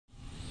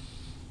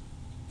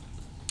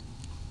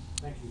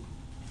Thank you.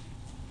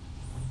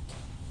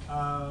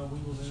 We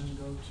will then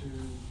go to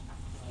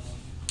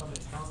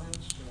public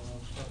comments. I'll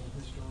start with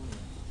Mr.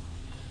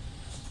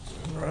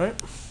 O'Neill. All right.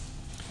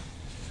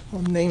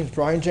 My name is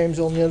Brian James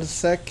O'Neill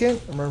II.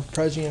 I'm a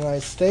President of the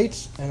United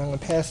States, and I'm going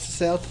to pass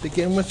this out to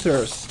begin with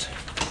first.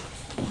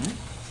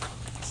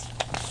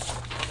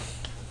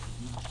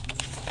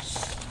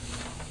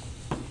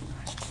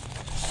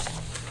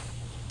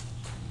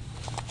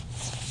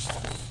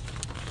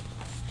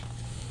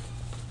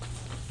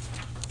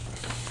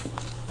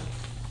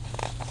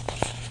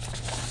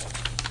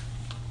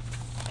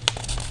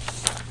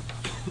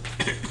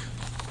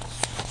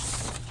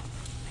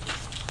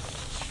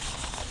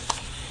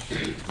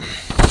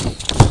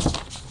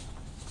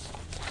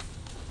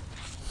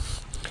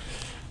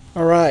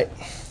 All right,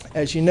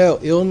 as you know,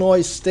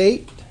 Illinois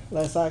State,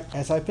 as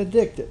I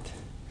predicted,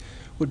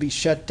 would be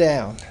shut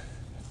down.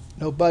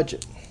 No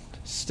budget,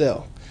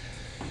 still.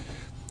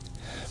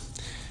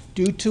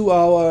 Due to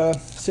our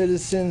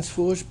citizens'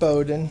 foolish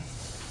voting,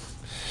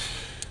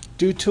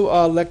 due to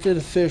our elected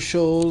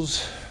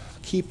officials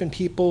keeping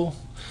people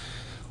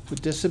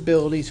with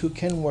disabilities who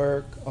can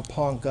work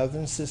upon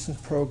government assistance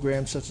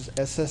programs such as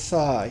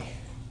SSI,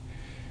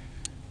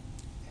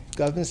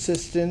 government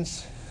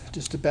assistance,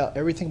 just about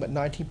everything but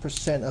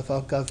 19% of our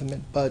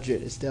government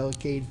budget is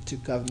delegated to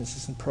government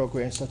assistance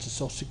programs such as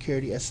Social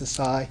Security,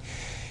 SSI,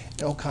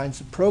 and all kinds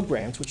of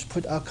programs which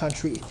put our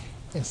country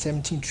in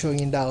 $17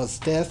 trillion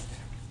debt.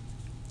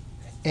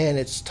 And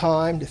it's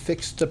time to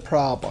fix the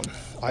problem.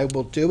 I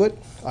will do it,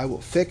 I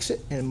will fix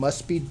it, and it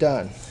must be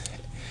done.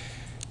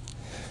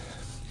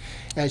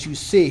 As you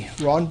see,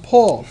 Ron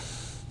Paul,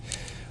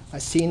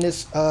 I've seen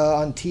this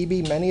on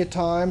TV many a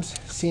times,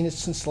 seen it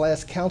since the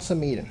last council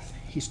meeting.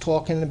 He's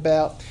talking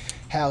about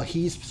how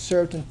he's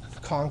served in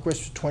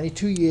Congress for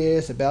 22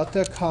 years, about the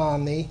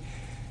economy,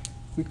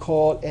 we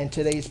call it, and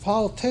today's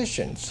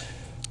politicians.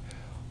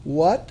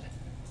 What?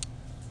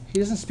 He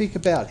doesn't speak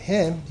about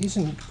him. He's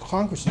in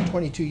Congress for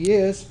 22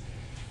 years.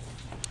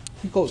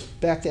 He goes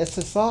back to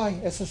SSI.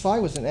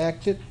 SSI was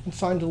enacted and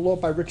signed into law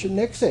by Richard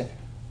Nixon.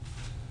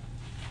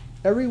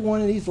 Every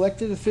one of these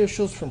elected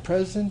officials, from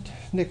President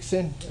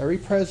Nixon, every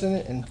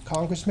president and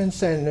congressman,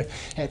 senator,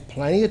 had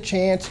plenty of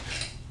chance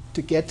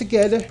to get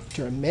together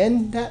to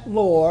amend that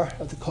law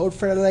of the Code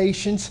of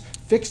Regulations,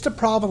 fix the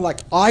problem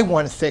like I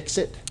want to fix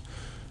it,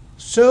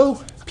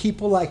 so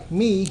people like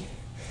me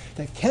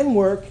that can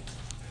work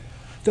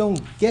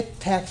don't get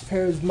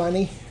taxpayers'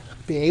 money,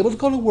 be able to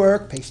go to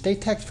work, pay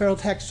state tax, federal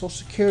tax, Social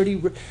Security,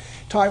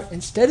 retirement,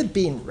 instead of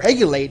being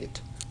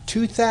regulated.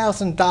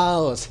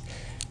 $2,000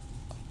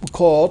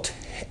 called,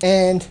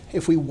 and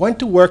if we went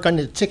to work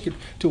under the Ticket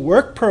to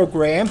Work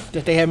program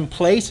that they have in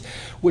place,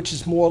 which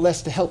is more or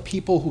less to help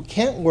people who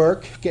can't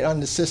work get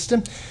on the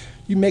system,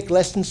 you make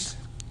less than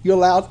you're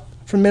allowed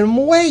for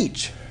minimum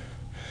wage.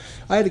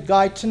 I had a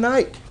guy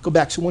tonight go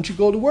back, so once you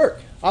go to work,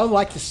 I would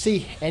like to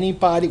see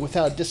anybody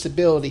without a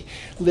disability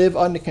live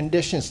under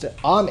conditions that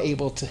I'm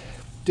able to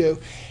do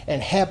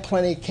and have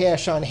plenty of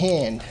cash on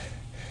hand.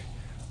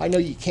 I know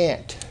you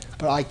can't,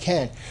 but I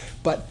can.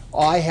 But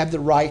I have the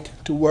right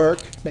to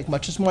work, make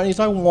much as money as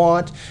I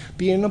want,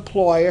 be an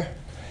employer,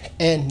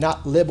 and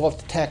not live off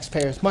the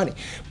taxpayers' money.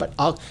 But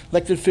our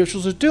elected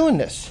officials are doing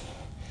this.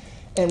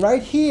 And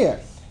right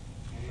here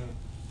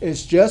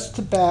is just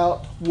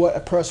about what a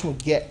person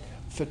would get,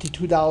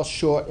 $52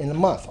 short in a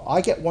month.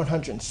 I get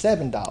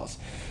 $107.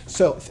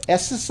 So if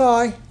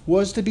SSI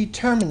was to be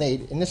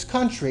terminated in this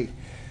country,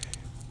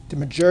 the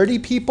majority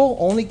of people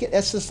only get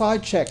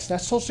SSI checks, not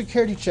Social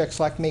Security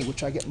checks like me,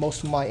 which I get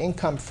most of my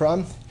income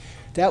from.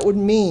 That would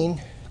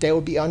mean they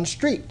would be on the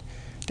street.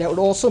 That would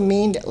also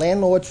mean that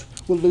landlords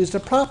would lose their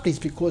properties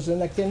because they're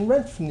not getting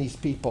rent from these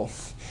people.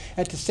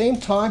 At the same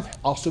time,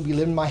 I'll still be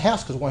living in my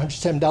house because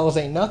 $107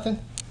 ain't nothing.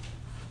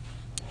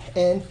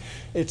 And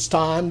it's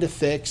time to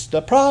fix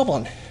the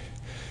problem.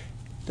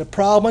 The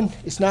problem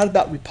is not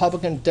about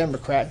Republican and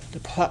Democrat. The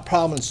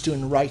problem is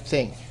doing the right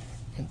thing.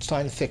 And it's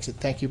time to fix it.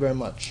 Thank you very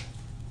much.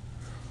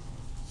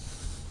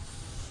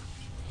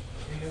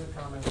 Any other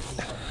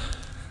comments?